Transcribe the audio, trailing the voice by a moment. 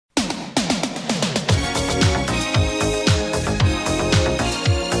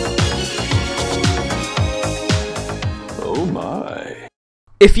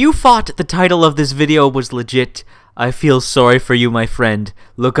If you thought the title of this video was legit, I feel sorry for you, my friend.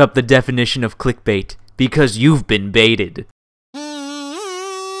 Look up the definition of clickbait, because you've been baited.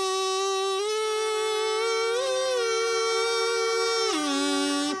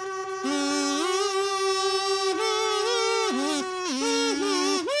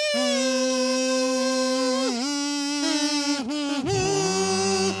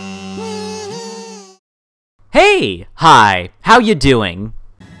 Hey! Hi! How you doing?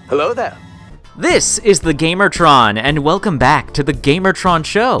 Hello there. This is the Gamertron, and welcome back to the Gamertron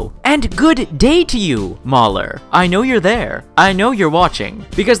Show. And good day to you, MauLer. I know you're there. I know you're watching.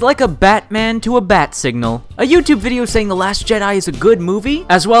 Because like a Batman to a bat signal, a YouTube video saying The Last Jedi is a good movie,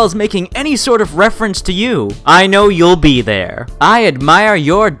 as well as making any sort of reference to you, I know you'll be there. I admire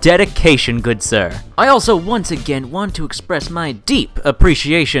your dedication, good sir. I also once again want to express my deep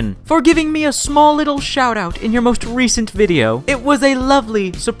appreciation for giving me a small little shout out in your most recent video. It was a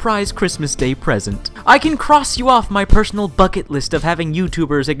lovely surprise Christmas Day present. I can cross you off my personal bucket list of having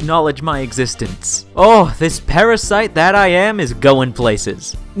YouTubers acknowledge my existence. Oh, this parasite that I am is going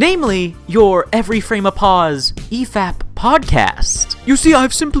places. Namely, your Every Frame a Pause EFAP podcast. You see,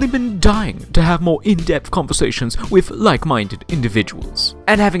 I've simply been dying to have more in-depth conversations with like-minded individuals.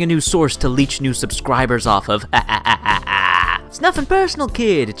 And having a new source to leech new subscribers off of. It's nothing personal,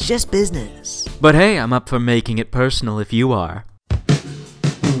 kid, it's just business. But hey, I'm up for making it personal if you are.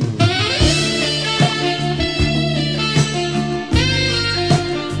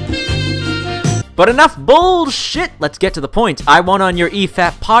 But enough bullshit, let's get to the point. I want on your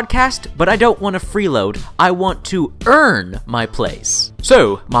EFAP podcast, but I don't want to freeload. I want to earn my place.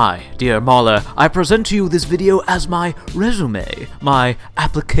 So, my dear MauLer, I present to you this video as my resume, my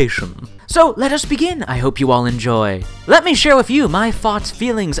application. So, let us begin. I hope you all enjoy. Let me share with you my thoughts,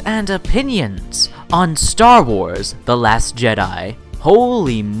 feelings, and opinions on Star Wars: The Last Jedi.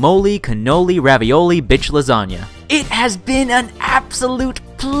 Holy moly, cannoli, ravioli, bitch lasagna. It has been an absolute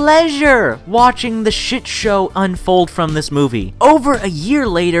pleasure watching the shit show unfold from this movie. Over a year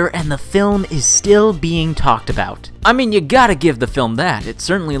later, and the film is still being talked about. I mean, you gotta give the film that. It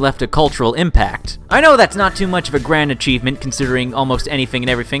certainly left a cultural impact. I know that's not too much of a grand achievement, considering almost anything and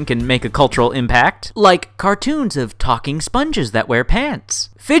everything can make a cultural impact. Like cartoons of talking sponges that wear pants.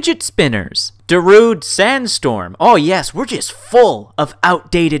 Fidget spinners. Darude Sandstorm. Oh yes, we're just full of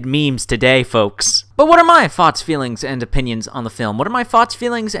outdated memes today, folks. But what are my thoughts, feelings, and opinions on the film? What are my thoughts,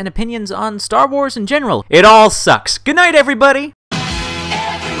 feelings, and opinions on Star Wars in general? It all sucks. Good night, everybody!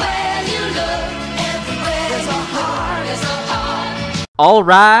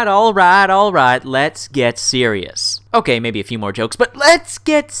 Alright, let's get serious. Okay, maybe a few more jokes, but let's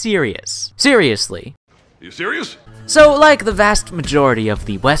get serious. Seriously. You serious? So, like the vast majority of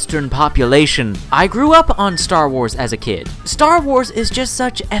the Western population, I grew up on Star Wars as a kid. Star Wars is just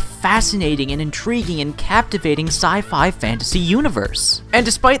such a fascinating and intriguing and captivating sci-fi fantasy universe. And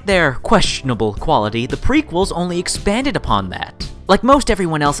despite their questionable quality, the prequels only expanded upon that. Like most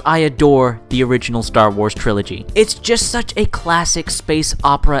everyone else, I adore the original Star Wars trilogy. It's just such a classic space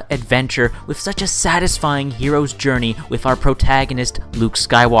opera adventure with such a satisfying hero's journey with our protagonist, Luke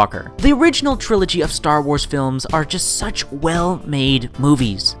Skywalker. The original trilogy of Star Wars films are just such well-made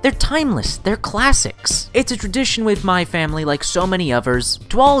movies. They're timeless, they're classics. It's a tradition with my family, like so many others,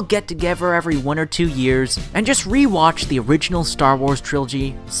 to all get together every 1 or 2 years and just re-watch the original Star Wars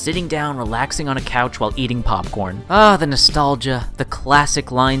trilogy, sitting down, relaxing on a couch while eating popcorn. Ah, the nostalgia, the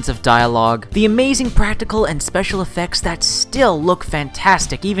classic lines of dialogue, the amazing practical and special effects that still look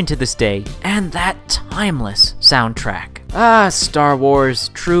fantastic even to this day, and that timeless soundtrack. Ah, Star Wars,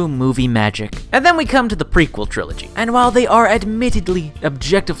 true movie magic. And then we come to the prequel trilogy, and while they are admittedly,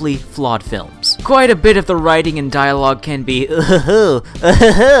 objectively flawed films, quite a bit of the writing and dialogue can be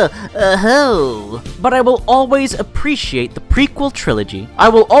but I will always appreciate the prequel trilogy. I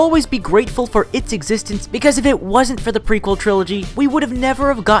will always be grateful for its existence, because if it wasn't for the prequel trilogy, we would have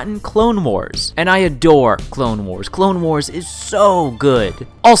never have gotten Clone Wars. And I adore Clone Wars. Clone Wars is so good.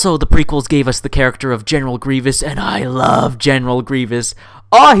 Also, the prequels gave us the character of General Grievous, and I love General Grievous.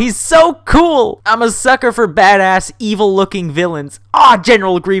 Oh, he's so cool! I'm a sucker for badass, evil-looking villains. Ah,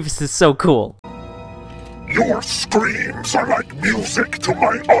 General Grievous is so cool. Your screams are like music to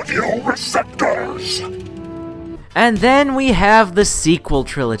my audio receptors. And then we have the sequel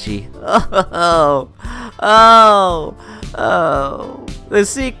trilogy. The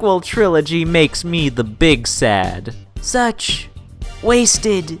sequel trilogy makes me the big sad. Such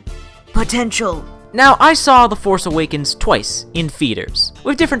wasted potential. Now, I saw The Force Awakens twice in theaters,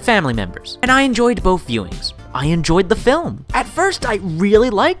 with different family members, and I enjoyed both viewings. I enjoyed the film. At first, I really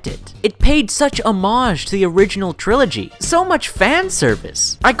liked it. It paid such homage to the original trilogy. So much fan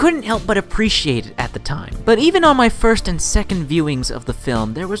service. I couldn't help but appreciate it at the time. But even on my first and second viewings of the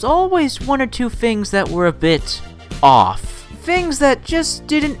film, there was always one or two things that were a bit off. Things that just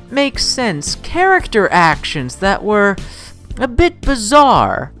didn't make sense. Character actions that were a bit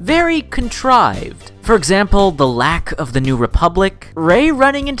bizarre. Very contrived. For example, the lack of the New Republic, Rey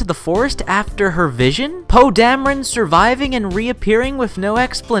running into the forest after her vision, Poe Dameron surviving and reappearing with no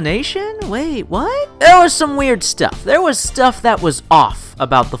explanation? Wait, what? There was some weird stuff. There was stuff that was off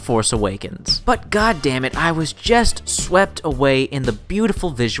about The Force Awakens. But goddammit, I was just swept away in the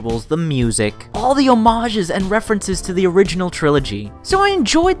beautiful visuals, the music, all the homages and references to the original trilogy. So I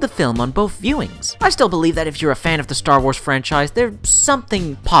enjoyed the film on both viewings. I still believe that if you're a fan of the Star Wars franchise, there's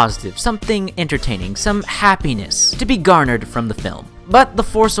something positive, something entertaining, some happiness to be garnered from the film. But The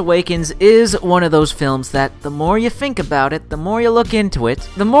Force Awakens is one of those films that the more you think about it, the more you look into it,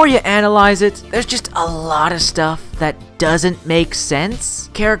 the more you analyze it, there's just a lot of stuff that doesn't make sense.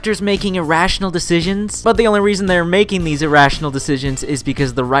 Characters making irrational decisions, but the only reason they're making these irrational decisions is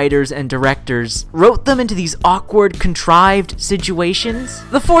because the writers and directors wrote them into these awkward, contrived situations.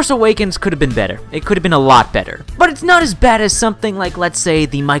 The Force Awakens could have been better. It could have been a lot better. But it's not as bad as something like, let's say,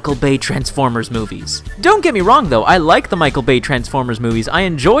 the Michael Bay Transformers movies. Don't get me wrong though, I like the Michael Bay Transformers movies, I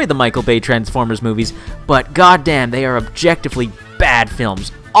enjoy the Michael Bay Transformers movies, but goddamn, they are objectively bad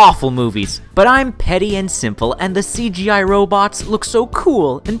films. Awful movies. But I'm petty and simple, and the CGI robots look so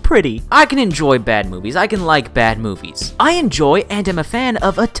cool and pretty. I can enjoy bad movies. I can like bad movies. I enjoy and am a fan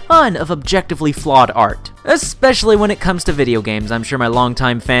of a ton of objectively flawed art, especially when it comes to video games. I'm sure my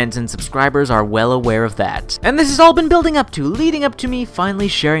longtime fans and subscribers are well aware of that. And this has all been building up to, leading up to me finally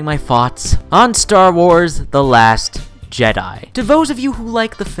sharing my thoughts on Star Wars: The Last Jedi. To those of you who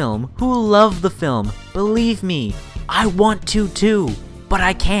like the film, who love the film, believe me, I want to too. But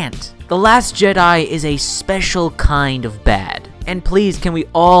I can't. The Last Jedi is a special kind of bad. And please, can we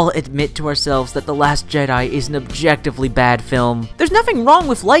all admit to ourselves that The Last Jedi is an objectively bad film? There's nothing wrong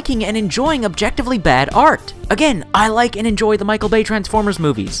with liking and enjoying objectively bad art. Again, I like and enjoy the Michael Bay Transformers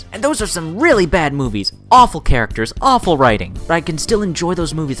movies. And those are some really bad movies. Awful characters, awful writing. But I can still enjoy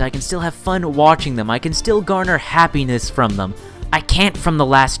those movies. I can still have fun watching them. I can still garner happiness from them. I can't from The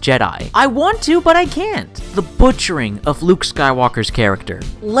Last Jedi. I want to, but I can't. The butchering of Luke Skywalker's character.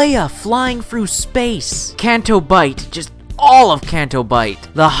 Leia flying through space. Canto Bight, just all of Canto Bight.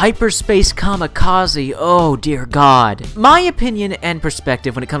 The hyperspace kamikaze, oh dear god. My opinion and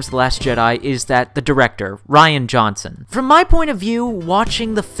perspective when it comes to The Last Jedi is that the director, Rian Johnson. From my point of view,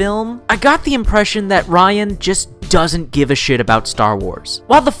 watching the film, I got the impression that Rian just doesn't give a shit about Star Wars.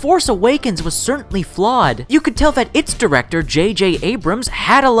 While The Force Awakens was certainly flawed, you could tell that its director, J.J. Abrams,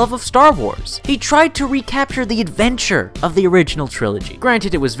 had a love of Star Wars. He tried to recapture the adventure of the original trilogy.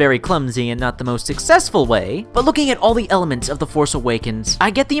 Granted, it was very clumsy and not the most successful way, but looking at all the elements of The Force Awakens, I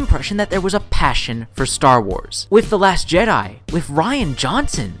get the impression that there was a passion for Star Wars. With The Last Jedi, with Rian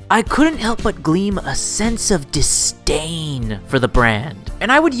Johnson, I couldn't help but glean a sense of disdain for the brand.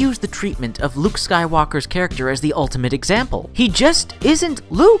 And I would use the treatment of Luke Skywalker's character as the ultimate example. He just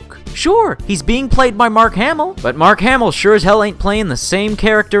isn't Luke. Sure, he's being played by Mark Hamill, but Mark Hamill sure as hell ain't playing the same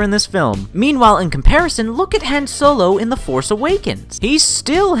character in this film. Meanwhile, in comparison, look at Han Solo in The Force Awakens. He's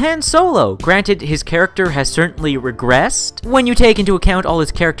still Han Solo. Granted, his character has certainly regressed when you take into account all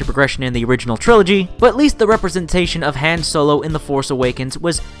his character progression in the original trilogy, but at least the representation of Han Solo in The Force Awakens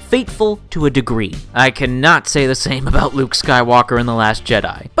was faithful to a degree. I cannot say the same about Luke Skywalker in The Last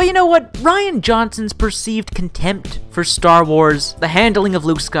Jedi. But you know what? Rian Johnson's perceived contempt for Star Wars, the handling of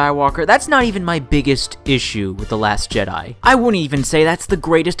Luke Skywalker, that's not even my biggest issue with The Last Jedi. I wouldn't even say that's the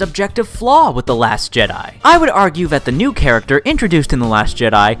greatest objective flaw with The Last Jedi. I would argue that the new character introduced in The Last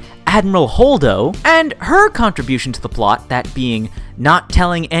Jedi, Admiral Holdo, and her contribution to the plot, that being not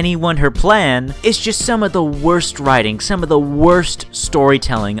telling anyone her plan, is just some of the worst writing, some of the worst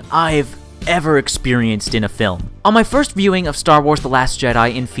storytelling I've ever experienced in a film. On my first viewing of Star Wars: The Last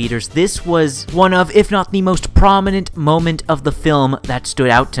Jedi in theaters, this was one of, if not the most prominent moment of the film that stood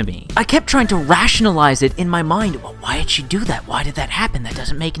out to me. I kept trying to rationalize it in my mind. Well, why did she do that? Why did that happen? That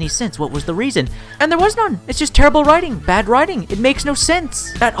doesn't make any sense. What was the reason? And there was none. It's just terrible writing, bad writing. It makes no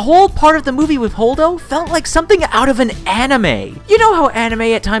sense. That whole part of the movie with Holdo felt like something out of an anime. You know how anime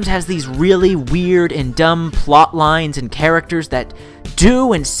at times has these really weird and dumb plot lines and characters that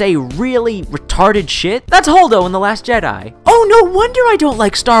do and say really retarded shit? That's Holdo in on The Last Jedi. Oh, no wonder I don't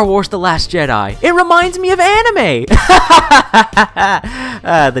like Star Wars The Last Jedi. It reminds me of anime.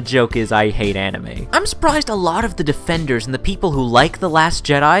 The joke is I hate anime. I'm surprised a lot of the defenders and the people who like The Last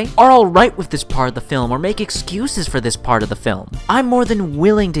Jedi are alright with this part of the film or make excuses for this part of the film. I'm more than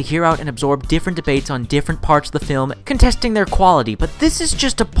willing to hear out and absorb different debates on different parts of the film, contesting their quality, but this is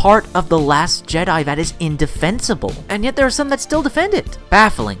just a part of The Last Jedi that is indefensible, and yet there are some that still defend it.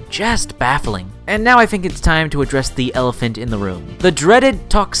 Baffling, just baffling. And now I think it's time to address the elephant in the room. The dreaded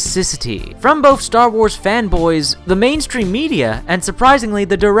toxicity. From both Star Wars fanboys, the mainstream media, and surprisingly,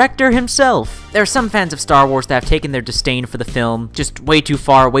 the director himself. There are some fans of Star Wars that have taken their disdain for the film just way too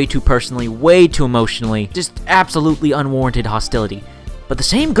far, way too personally, way too emotionally, just absolutely unwarranted hostility. But the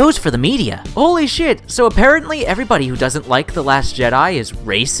same goes for the media. Holy shit, so apparently everybody who doesn't like The Last Jedi is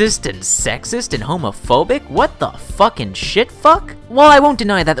racist and sexist and homophobic? What the fucking shit fuck? While I won't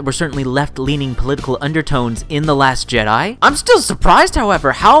deny that there were certainly left-leaning political undertones in The Last Jedi, I'm still surprised,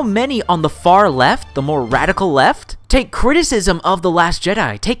 however, how many on the far left, the more radical left, take criticism of The Last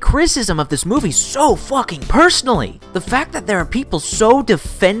Jedi, take criticism of this movie so fucking personally. The fact that there are people so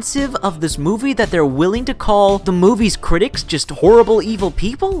defensive of this movie that they're willing to call the movie's critics just horrible, evil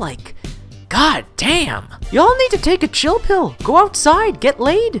people, like, god damn. Y'all need to take a chill pill. Go outside, get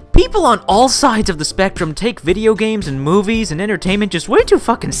laid. People on all sides of the spectrum take video games and movies and entertainment just way too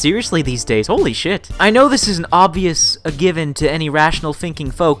fucking seriously these days. Holy shit. I know this isn't obvious a given to any rational thinking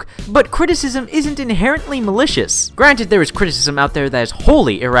folk, but criticism isn't inherently malicious. Granted, there is criticism out there that is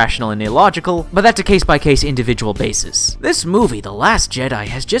wholly irrational and illogical, but that's a case-by-case individual basis. This movie, The Last Jedi,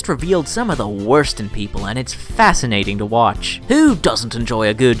 has just revealed some of the worst in people, and it's fascinating to watch. Who doesn't enjoy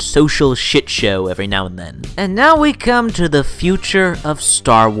a good social shit show every now and then? And now we come to the future of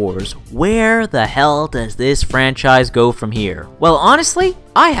Star Wars. Where the hell does this franchise go from here? Well, honestly,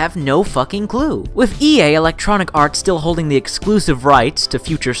 I have no fucking clue. With EA Electronic Arts still holding the exclusive rights to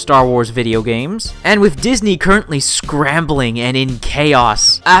future Star Wars video games, and with Disney currently scrambling and in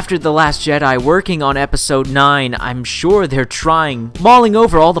chaos after The Last Jedi working on Episode 9, I'm sure they're mulling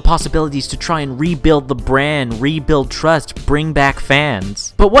over all the possibilities to try and rebuild the brand, rebuild trust, bring back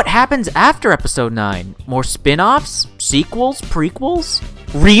fans. But what happens after Episode 9? More spin-offs? Sequels? Prequels?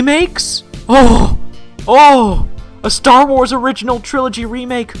 Remakes? Oh! A Star Wars original trilogy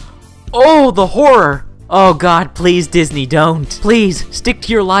remake. Oh, the horror. Oh god, please Disney, don't. Please, stick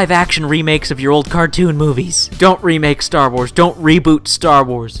to your live-action remakes of your old cartoon movies. Don't remake Star Wars. Don't reboot Star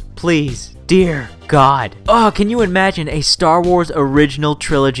Wars. Please. Dear God. Oh, can you imagine a Star Wars original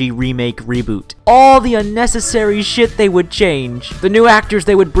trilogy remake reboot? All the unnecessary shit they would change. The new actors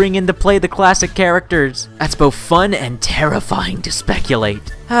they would bring in to play the classic characters. That's both fun and terrifying to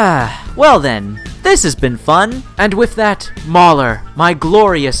speculate. Well then, this has been fun. And with that, MauLer, my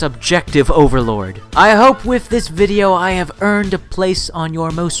glorious objective overlord. I hope with this video I have earned a place on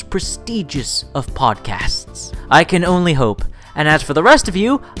your most prestigious of podcasts. I can only hope. And as for the rest of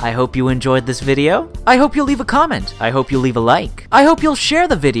you, I hope you enjoyed this video. I hope you'll leave a comment. I hope you'll leave a like. I hope you'll share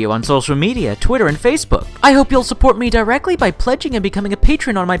the video on social media, Twitter and Facebook. I hope you'll support me directly by pledging and becoming a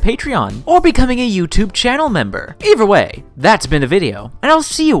patron on my Patreon, or becoming a YouTube channel member. Either way, that's been the video, and I'll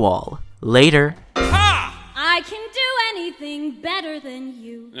see you all later. I can do anything better than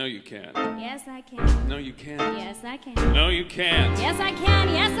you. No, you can't. Yes, I can. No, you can't. Yes, I can. No, you can't. Yes, I can.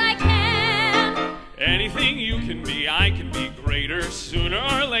 Yes, I can. Anything you can be, I can be greater. Sooner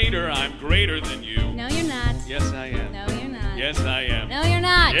or later, I'm greater than you. No, you're not. Yes, I am. No, you're not. Yes, I am. No, you're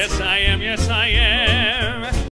not. Yes, I am. Yes, I am.